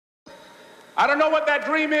I don't know what that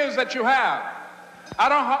dream is that you have. I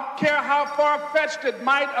don't care how far-fetched it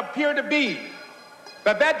might appear to be.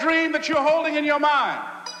 That dream that you're holding in your mind,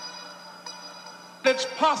 it's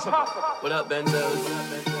possible. What up,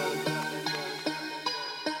 Benzos?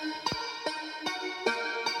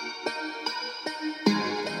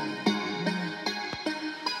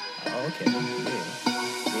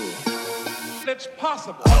 It's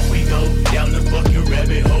possible. Off we go, down the fucking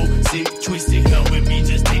rabbit hole. Sick, twisted, come with me,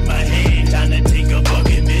 just take my hand. Time to take a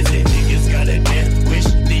fucking visit. Niggas got a death wish,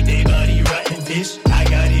 think they body rotten fish. I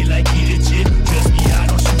got it like eat a chip. Trust me, I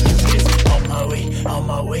don't shoot the fish.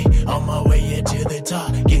 On my way into the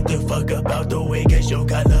top. Get the fuck up out the way, cause your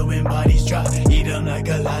color when bodies drop. Eat them like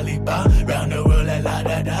a lollipop. Round the world like la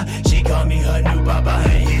da da. She call me her new papa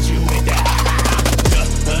and hit you with that.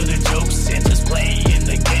 Other jokes and just playing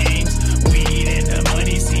the games. Weed and the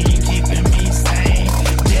money scene keeping me sane.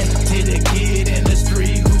 Death to the kid in the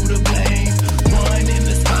street, who to blame? One in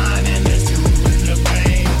the spine and the two in the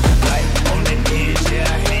brain. Life on the edge, yeah,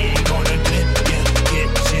 I ain't gonna clip, yeah. Get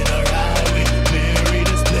shit alright with married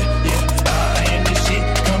to split, yeah. I and the shit,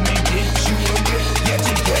 come and get you a grip. Yeah,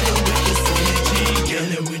 together with this energy,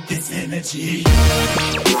 together with this energy.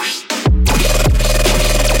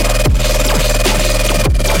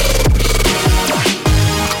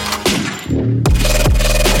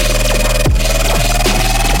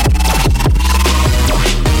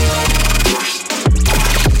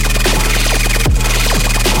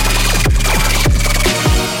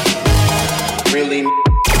 Really?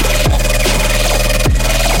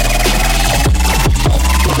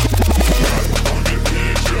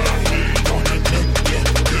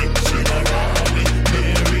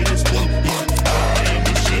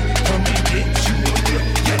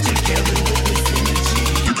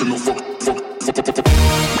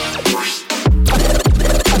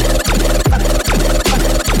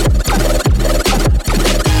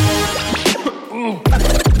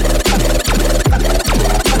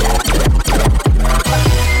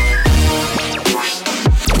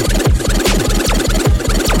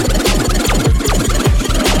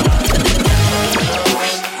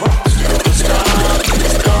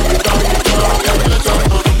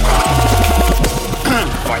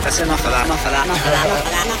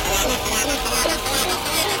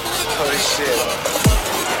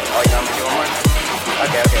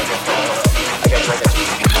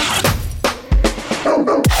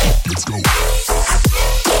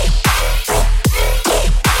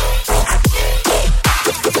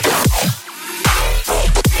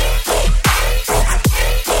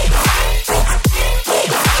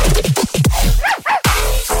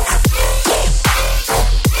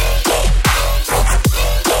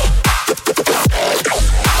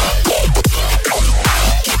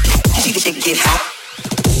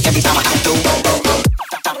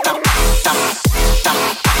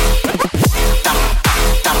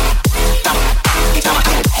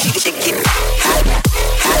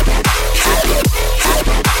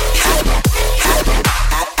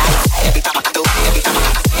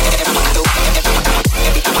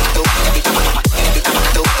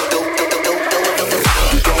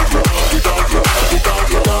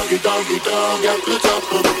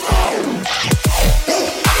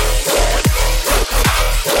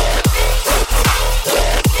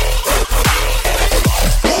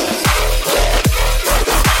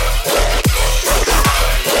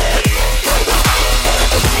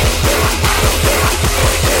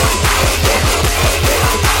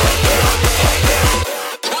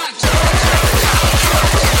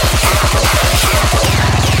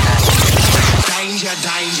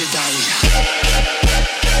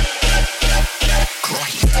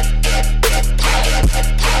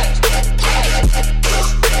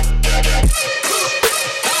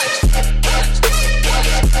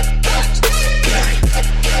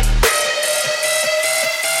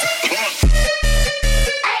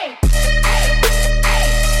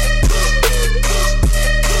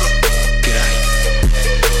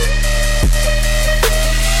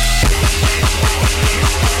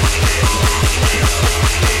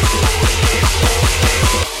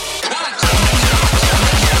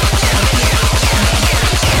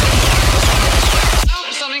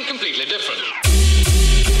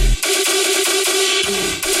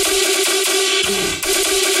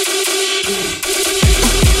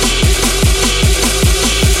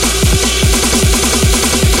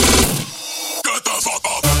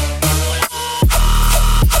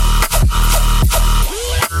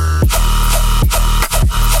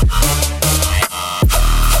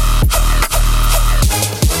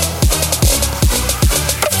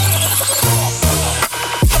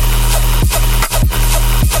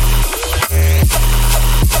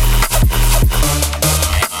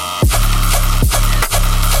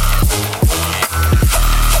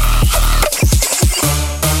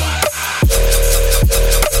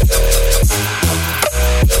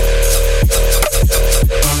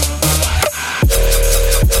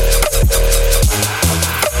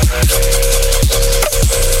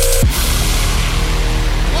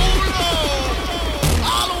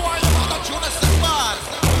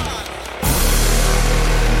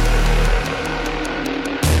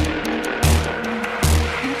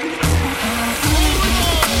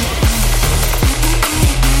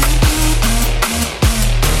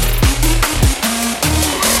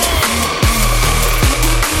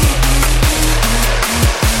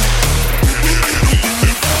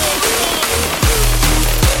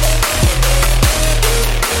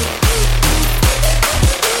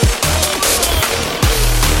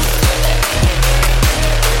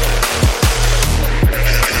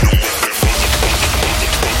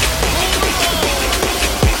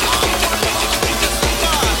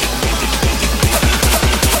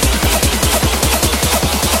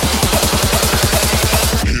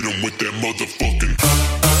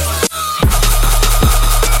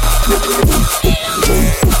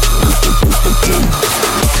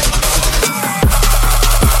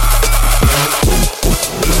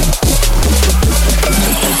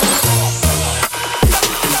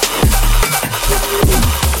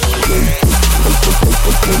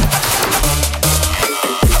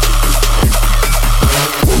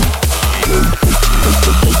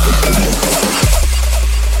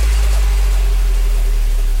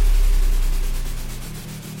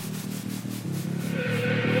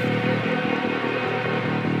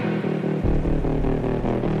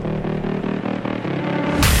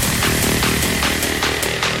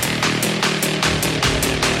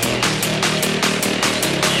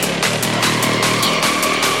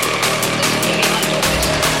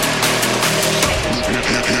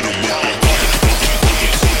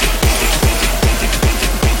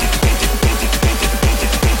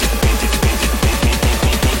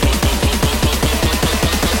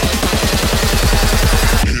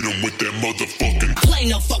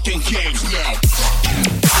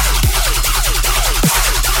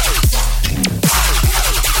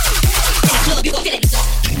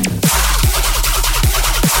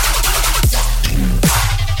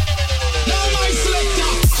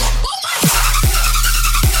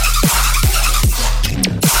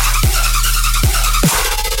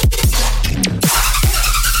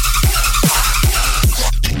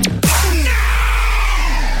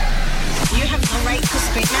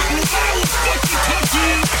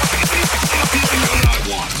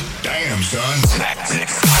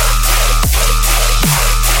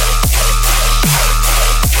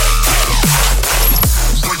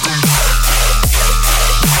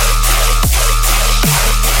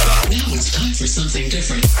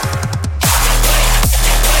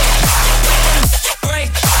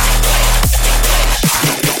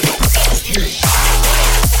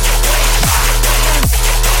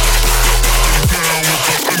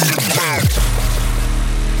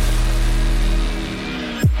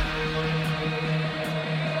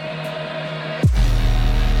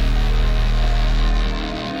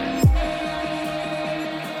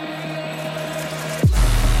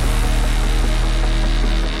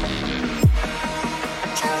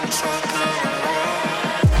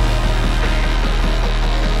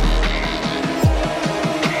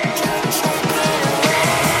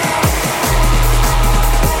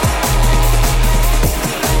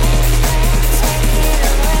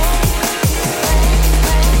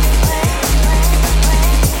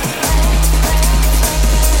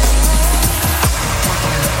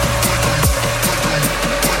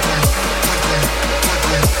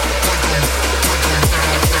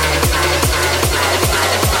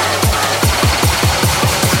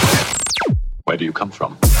 Where do you come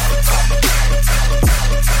from?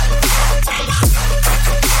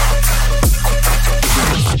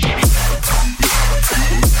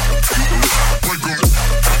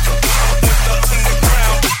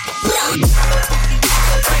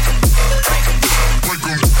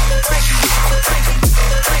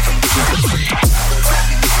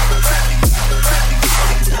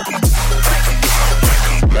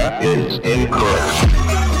 That is incorrect.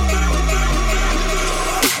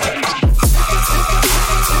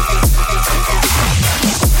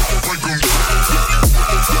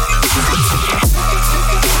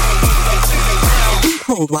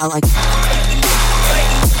 While I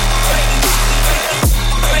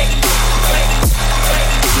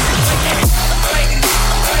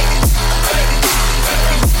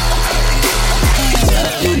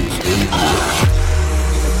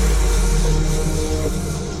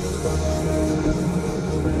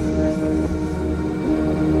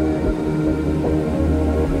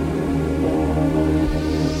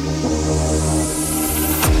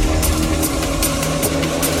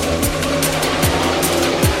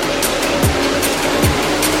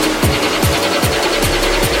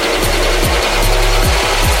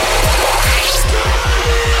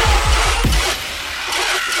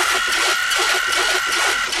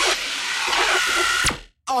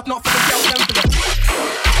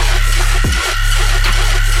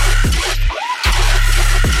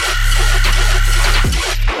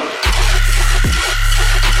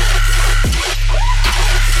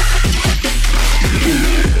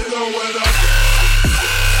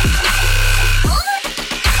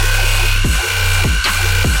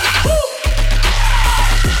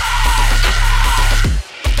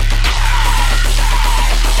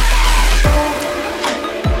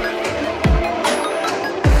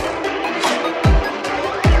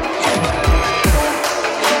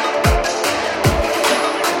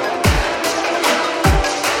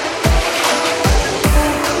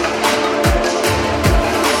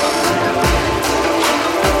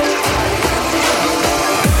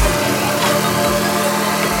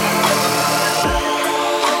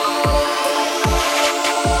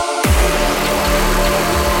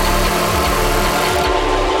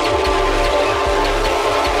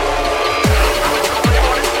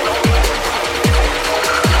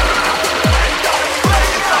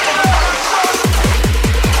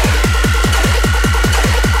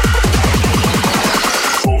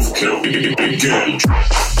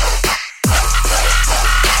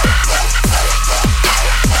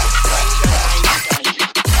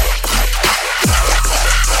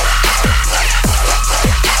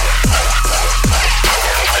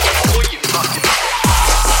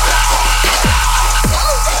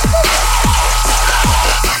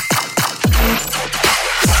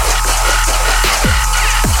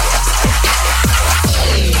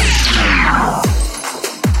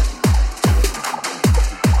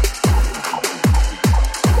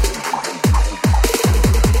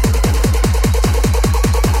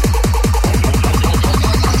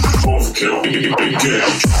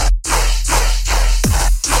Engage.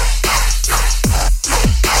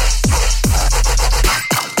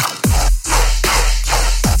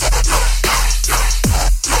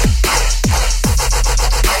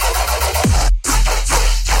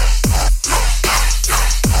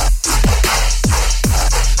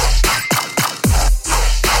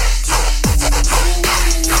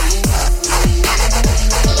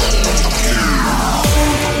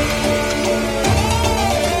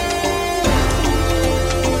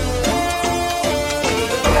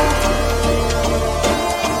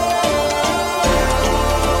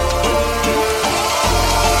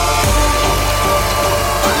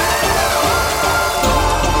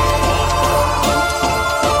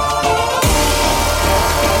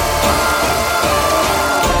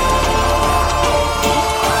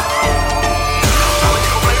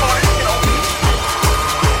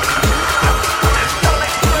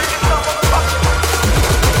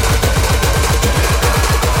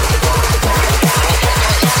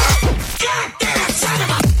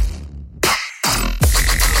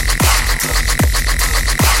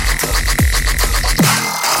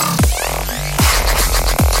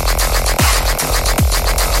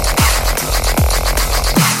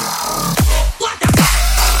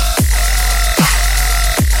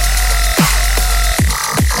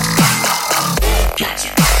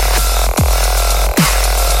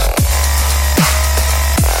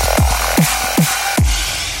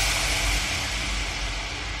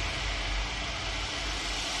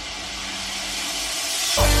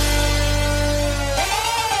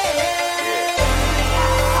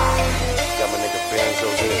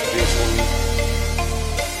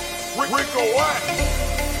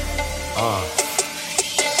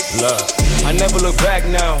 I never look back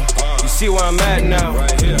now. You see where I'm at now.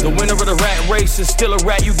 The winner of the rat race is still a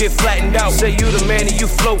rat, you get flattened out. Say you the man and you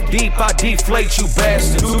float deep, I deflate you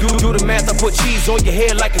bastard. Do the math, I put cheese on your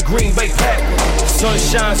head like a Green Bay Packer. Sun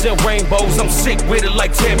shines and rainbows, I'm sick with it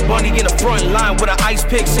like Ted Bundy in the front line with an ice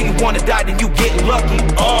pick. Say you wanna die, then you getting lucky.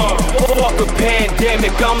 Fuck a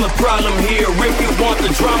pandemic, I'm the problem here. If you want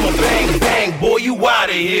the drama, bang, bang, boy, you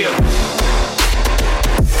outta here.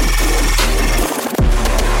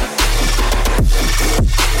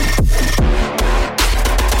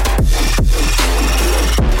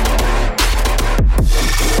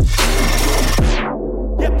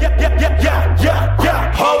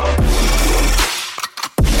 Yeah, ho.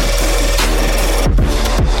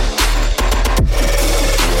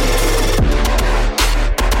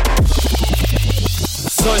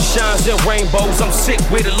 Sun shines and rainbows, I'm sick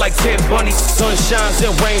with it like Ted Bundy. Sun shines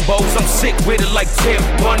and rainbows, I'm sick with it like Ted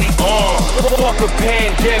Bundy. Fuck a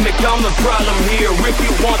pandemic, I'm the problem here. If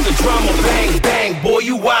you want the drama, bang, bang, boy,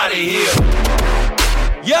 you outta here.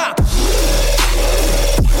 Yeah.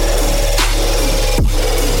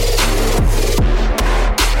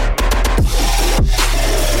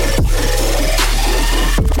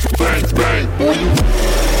 Bang, bang, boy, you.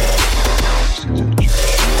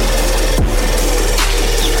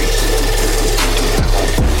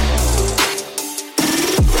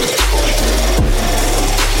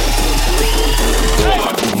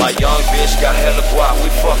 My young bitch got hella guap, we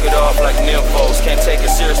fuck it off like nymphos. Can't take it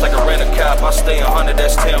serious like a rent-a-cop, I stay 100,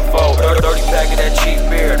 that's tenfold. Dirty pack of that cheap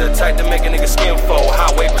beer, the type to make a nigga skin fold.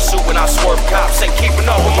 Highway pursuit when I swerve cops, ain't keeping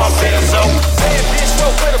up with my benzo. Bad bitch, roll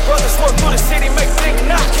with a brother, swerve through the city, make big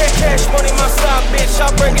knock. Cash money, my side bitch, I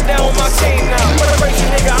break it down with my team now. What a crazy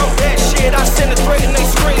nigga, I'm that shit, I send a threat and they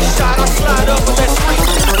screenshot. I slide up with that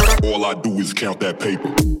street. All I do is count that paper.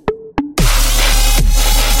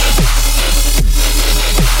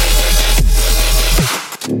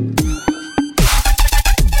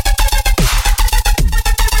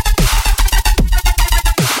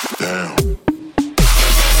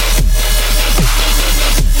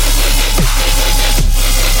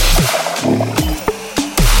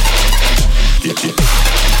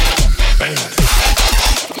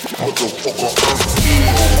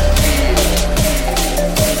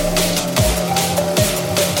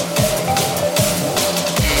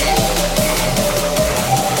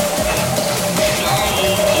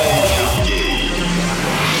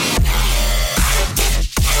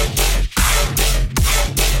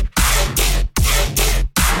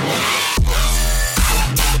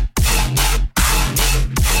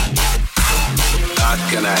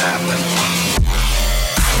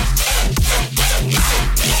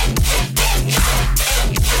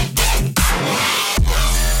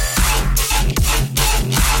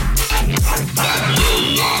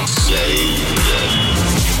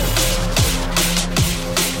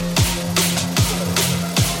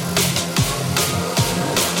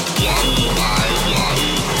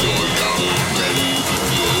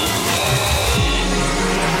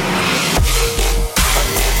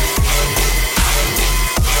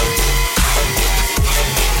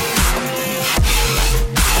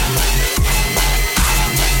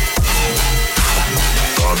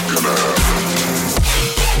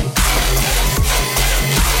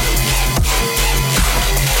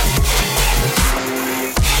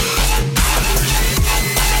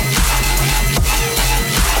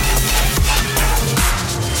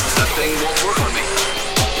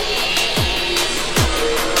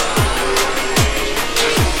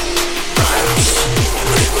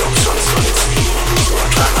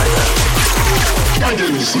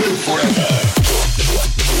 Dragons live forever.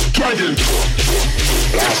 Dragon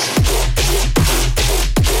Blast.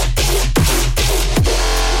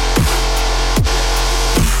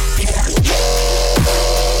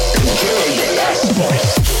 Enjoy your last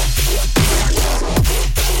voice.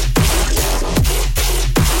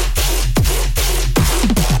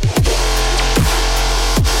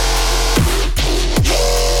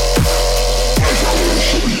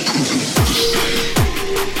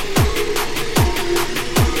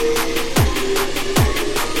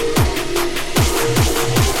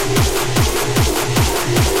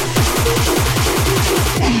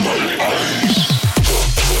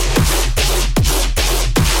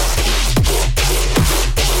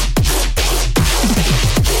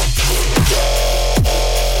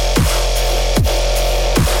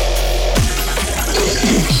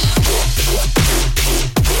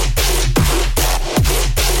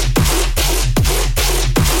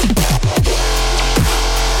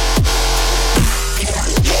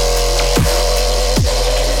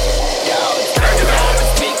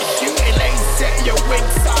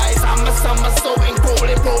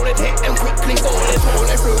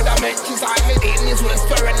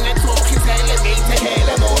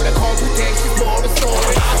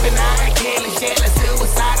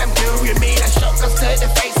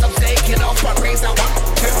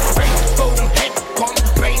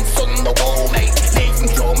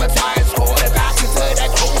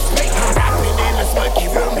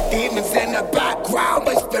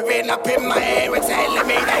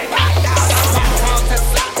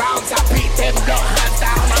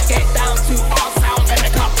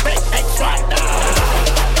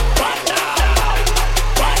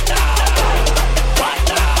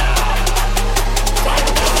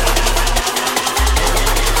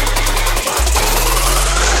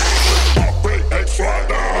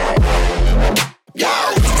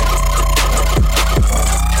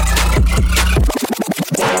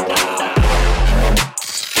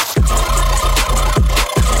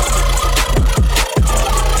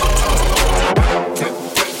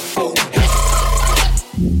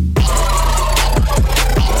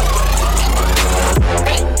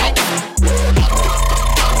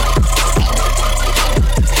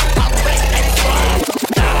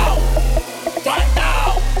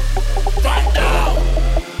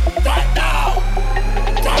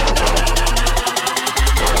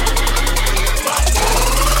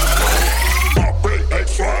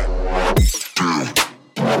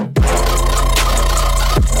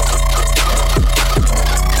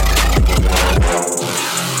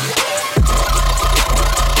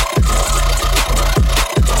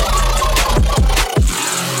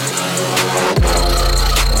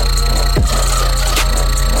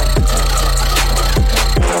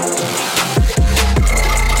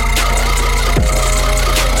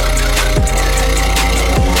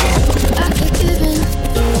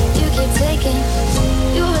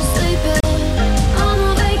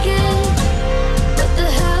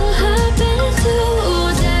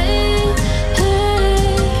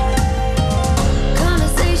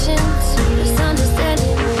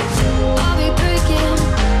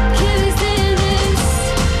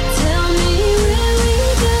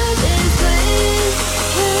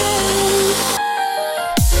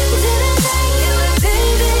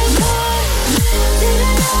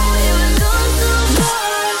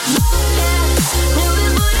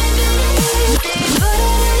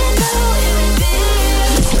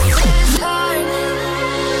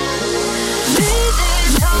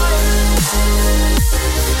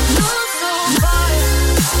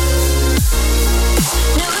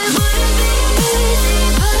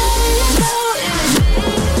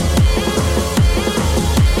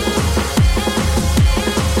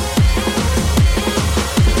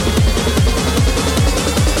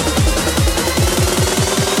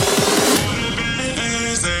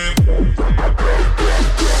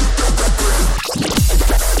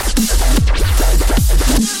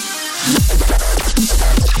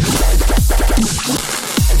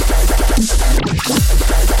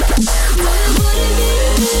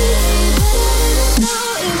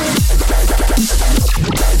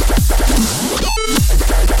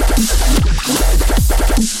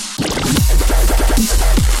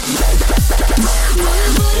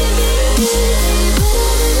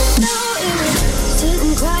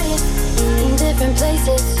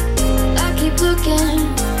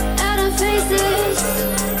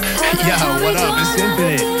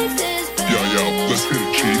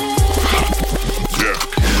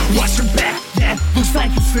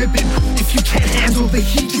 like it's slipping. If you can't handle the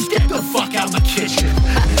heat, just get the fuck out of the kitchen.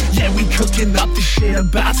 Yeah, we cooking up this shit,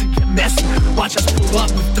 about to get messy. Watch us pull up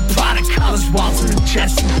with the product colors, Walter and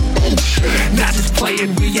Jesse. Not just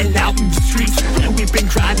playing, we ain't out in the streets. And we've been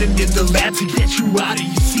grinding in the lab to get you out of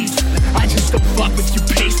your seats. I just don't fuck with your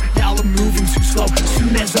pace, y'all are moving too slow.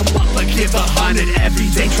 Soon as I'm up, I give 100 every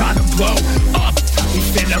day trying to blow up. We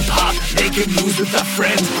finna pop, making moves with our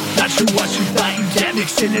friends. Not sure what you thought you get,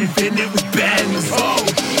 mixing Infinite with Benz. Oh,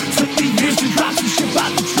 took me years to drop some shit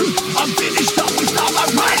about the truth. I'm finished up with all my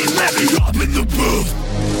writing, let me up in the booth.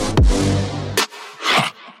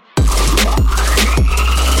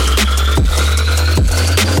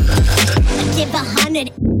 Give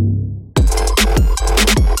 100.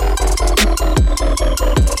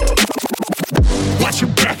 Watch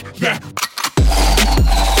your back, yeah.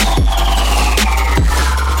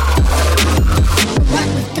 What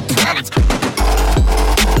with the product?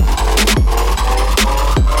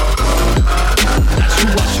 Not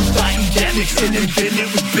sure what you thought you get, mixing Infinite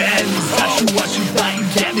with Benz. Not sure what you thought you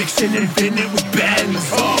get, mixing Infinite with Benz.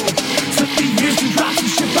 Oh, took me years to drop some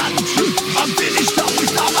shit about the truth. I'm finished up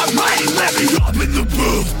with all my writing, let me up in the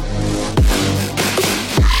booth.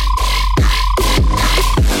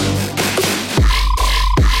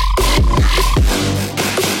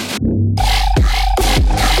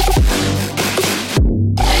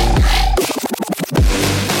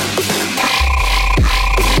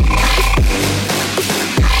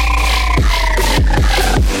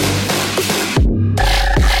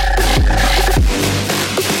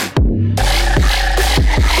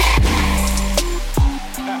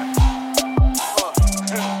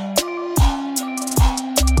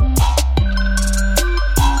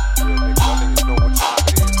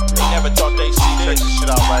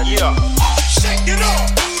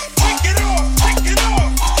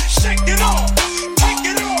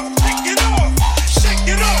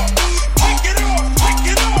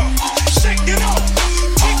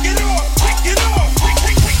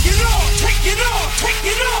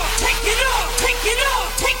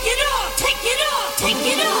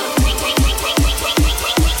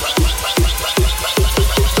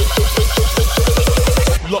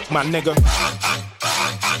 Look, my nigga.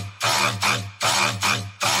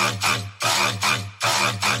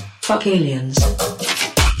 Fuck aliens.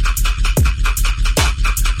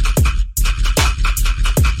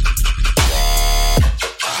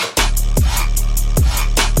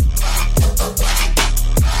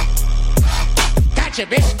 Gotcha,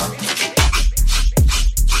 bitch.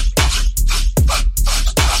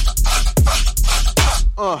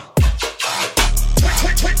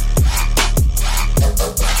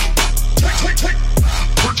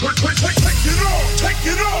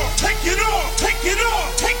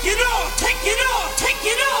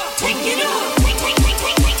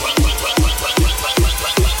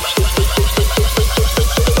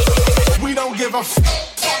 We don't give a f.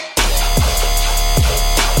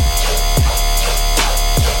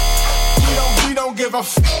 We don't give a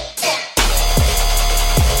f.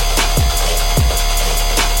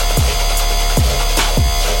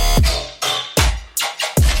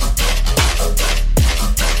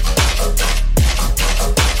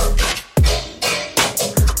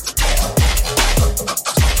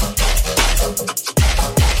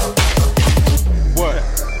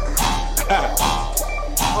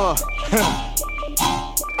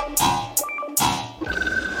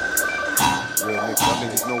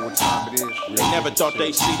 They never thought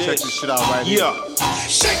they'd see this. Check this shit out right here. Yeah.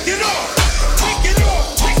 Shake it off, take it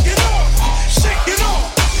off, take it off, shake it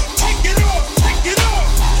off, take it off, take it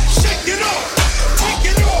off, shake it off, take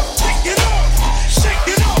it off, take it off,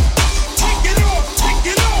 shake it off, take it off, take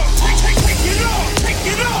it off, take it off, take it off, take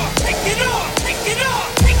it off, take it off, take it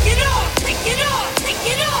off, take it off, take it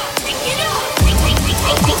off, take it off.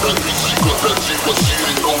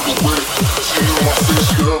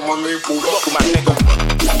 Look, my nigga.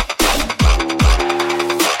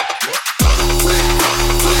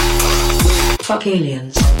 Fuck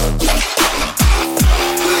aliens.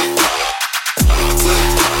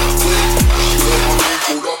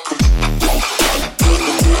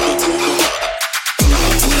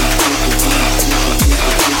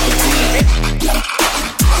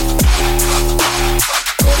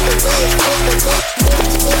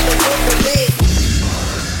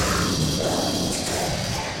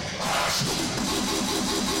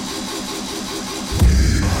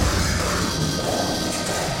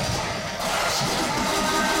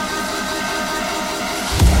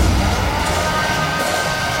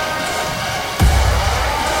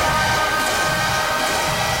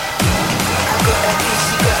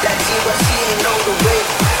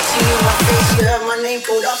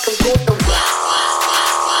 Pulled up and put the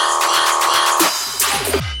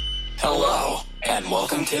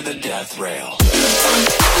Welcome to the death rail.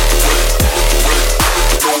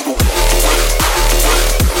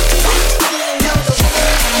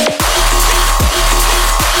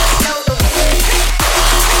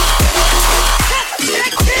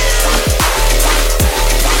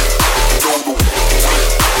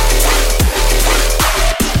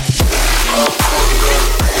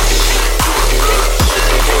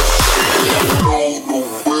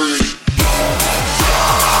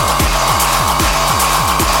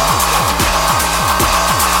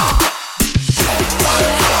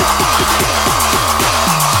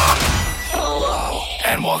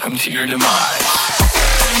 Welcome to your demise.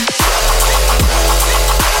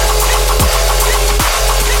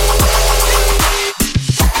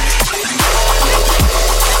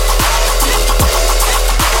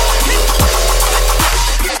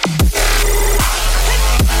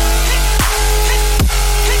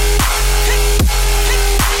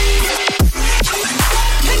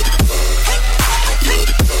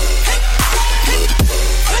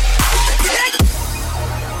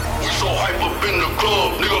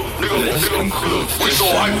 We so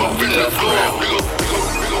hype up in the club, nigga.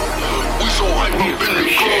 We so hype up in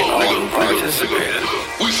the club, nigga.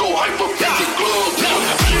 We so hype up in the club, nigga.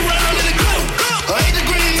 I'm around in the club, 8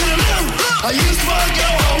 degrees in the middle. I used to fuck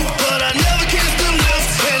your hoe, but I never kissed them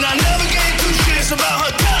lips, and I never gave two shits about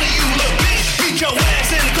her telling you, look, bitch, beat your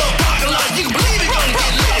ass in the club parking lot. You can believe it gonna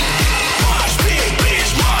get lit. Mosh pit,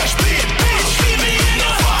 bitch, mosh pit, bitch. Keep me in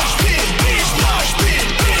the mosh pit, bitch, mosh pit,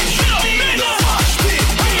 bitch. Keep me in the mosh pit,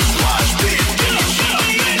 bitch, mosh pit.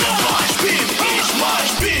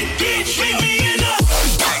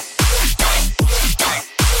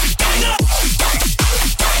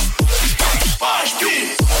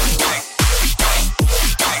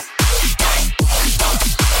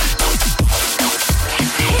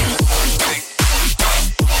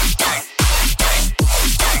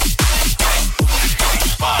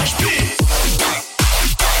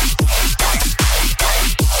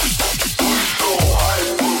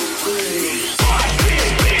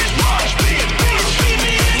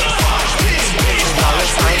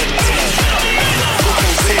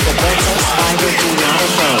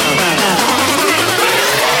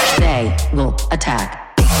 Attack.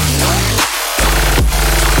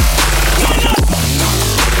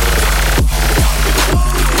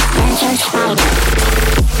 Benzo Spider.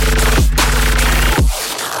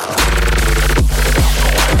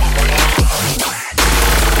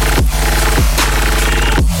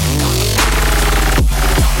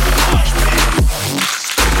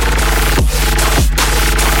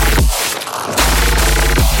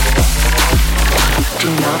 Do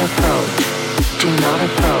not approach. Do not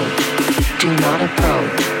approach. Do not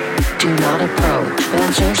approach. Do not approach.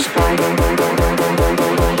 Benzo Spider.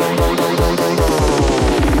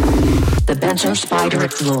 The Benzo Spider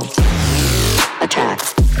will attack.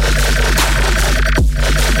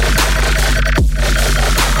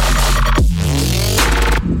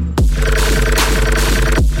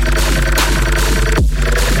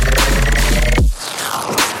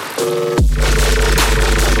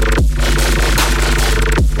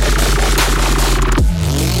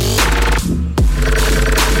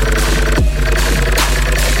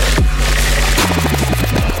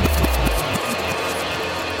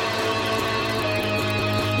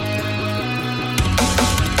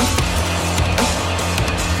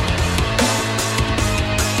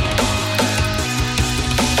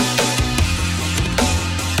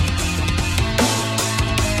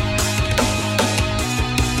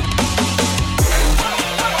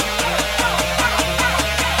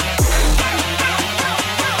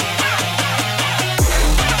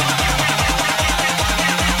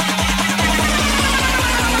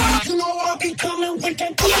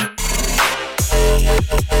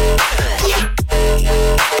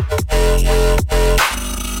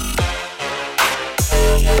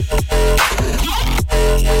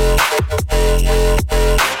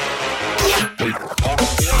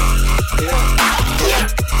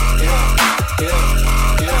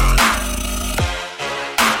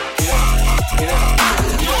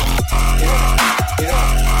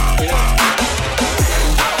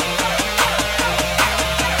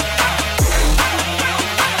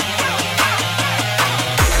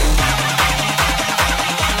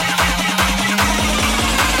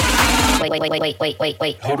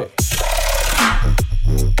 Wait. Hold up.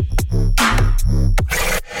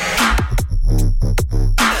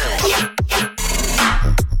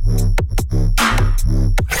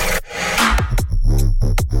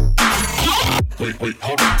 Wait,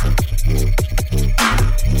 hold up.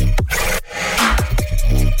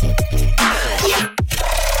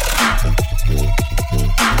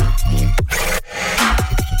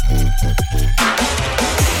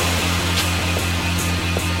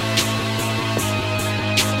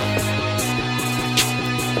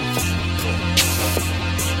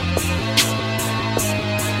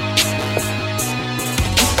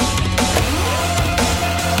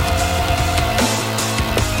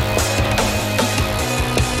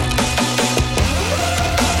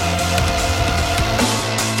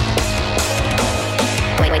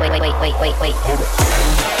 I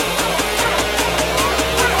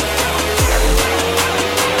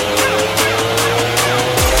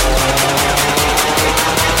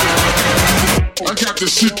got the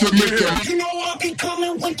shit to make them. You know I be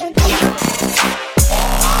coming with the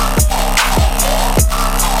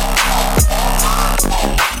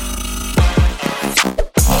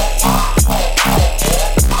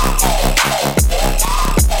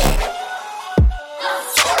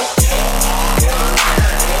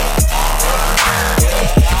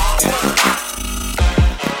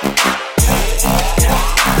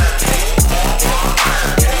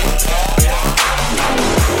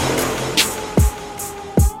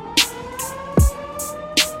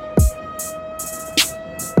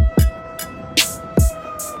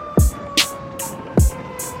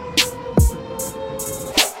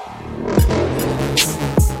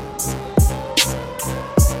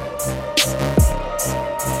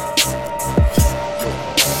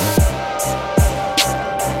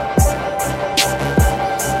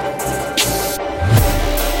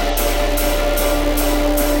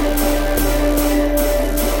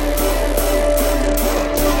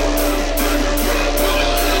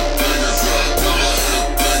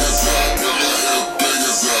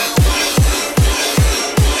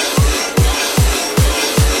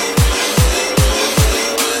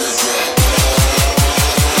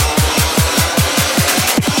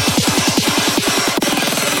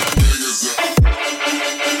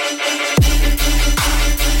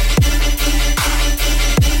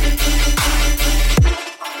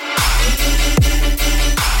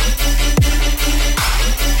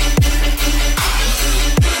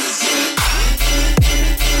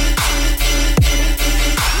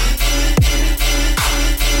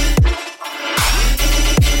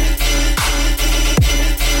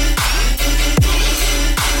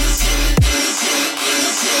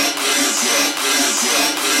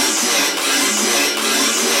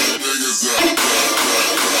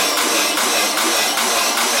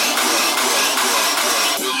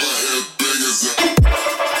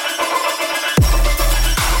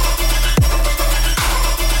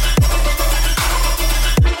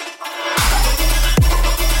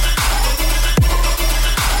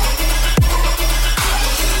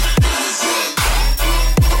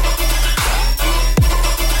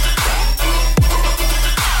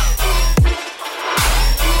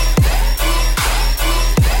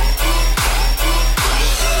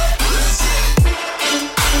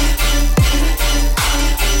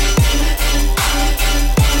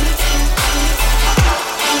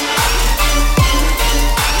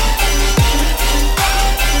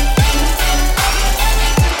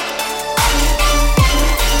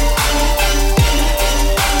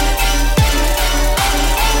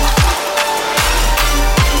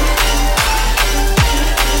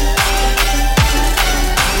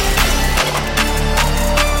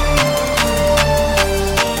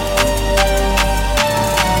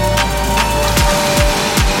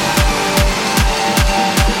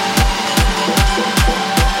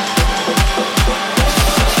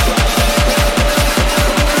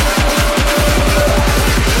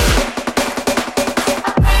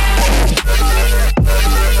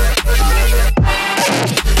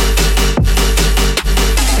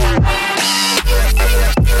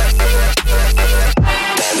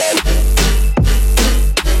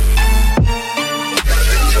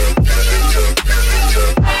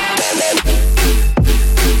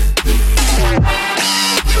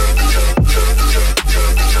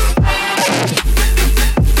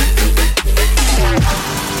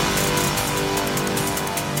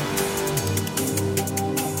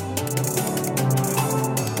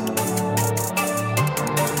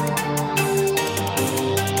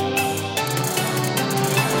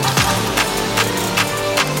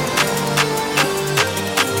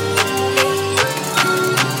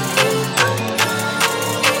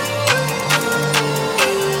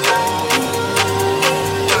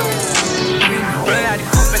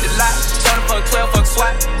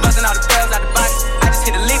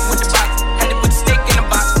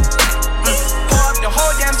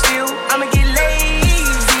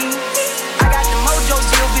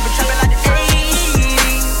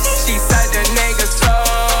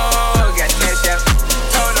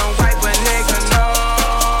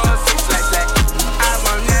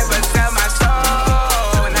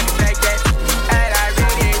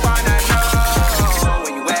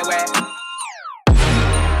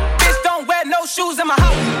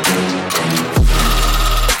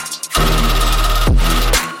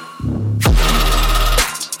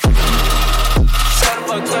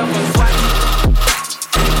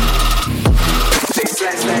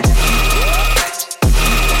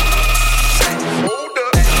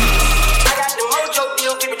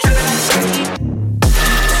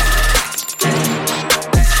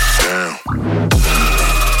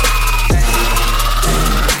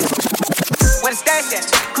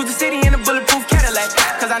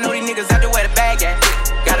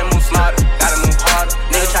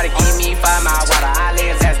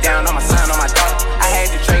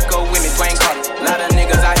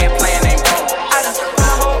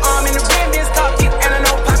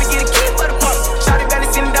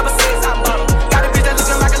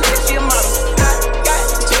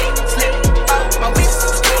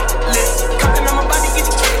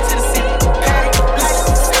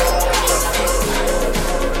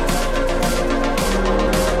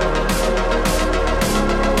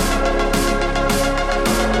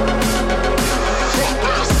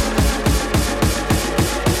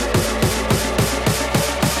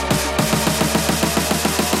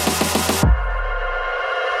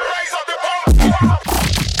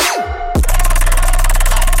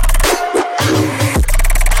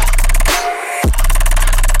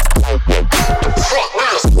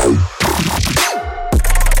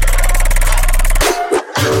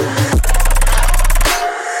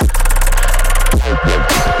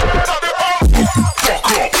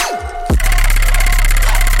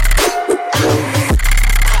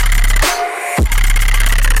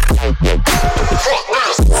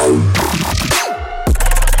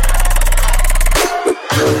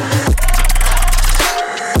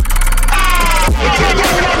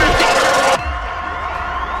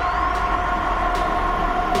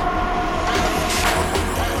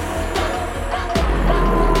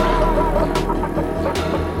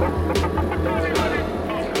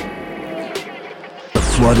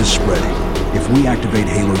flood is spreading. If we activate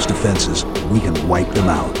Halo's defenses, we can wipe them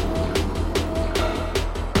out.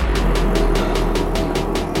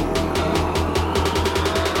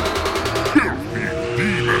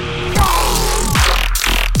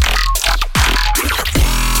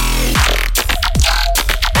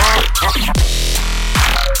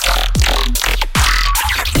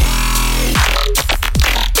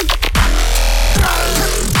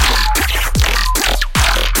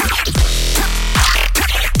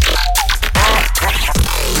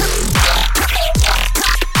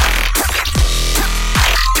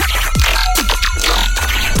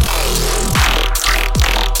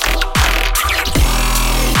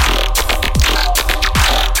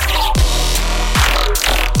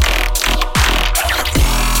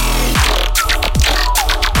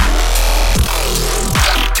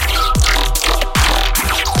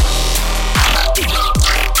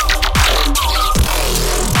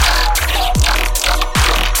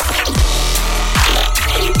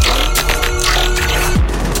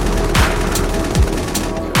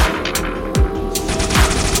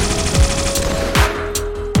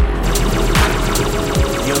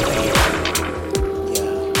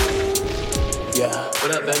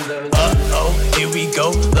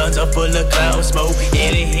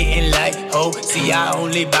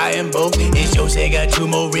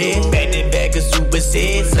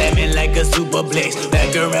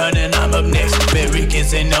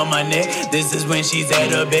 This is when she's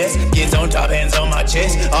at her best. Gets on top, hands on my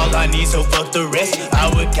chest. All I need, so fuck the rest. I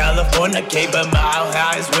would California, but Mile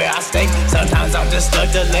High is where I stay. Sometimes I'm just stuck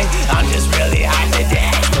to late. I'm just really hot today.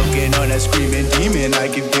 Smoking on that screaming demon. I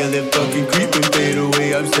can feel it fucking creeping. Fade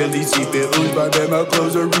away, I'm steadily seeping. Ooze my bed, my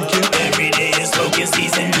clothes are reeking. Every day is smoking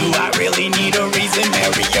season. Do I really need a reason?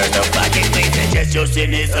 Mary, you're no fucking reason. Just your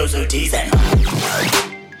sin is so teasing.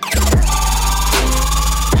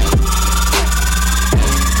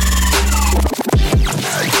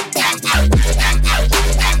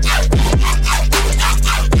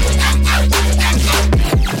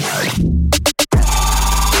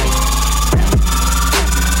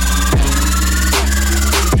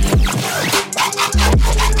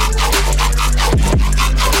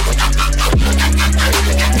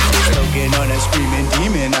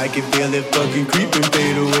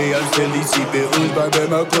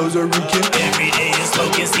 My clothes are reeking. Every day is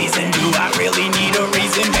smoking season. Do I really need a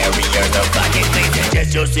reason? Mary, you're no fucking reason.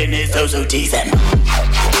 Just your sin is so teasing.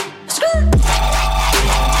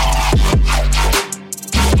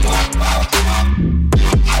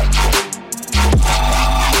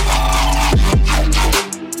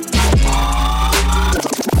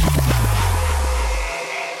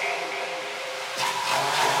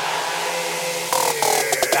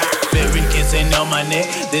 On my neck,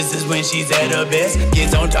 this is when she's at her best.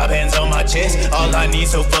 Gets on top, hands on my chest. All I need,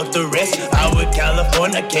 so fuck the rest. I would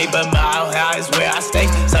California, but Mile High is where I stay.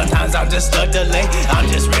 Sometimes I'm just stuck to late. I'm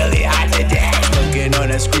just really hot today. Looking on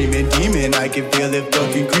that screaming demon, I can feel it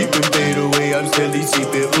fucking creeping. Fade away, I'm steadily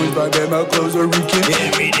seeping. Ooze my bed, my clothes are reeking.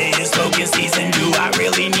 Every day is smoking season. Do I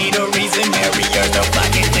really need a reason? Mary, you're no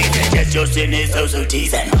fucking reason. Just your sin is so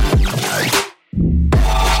teasing.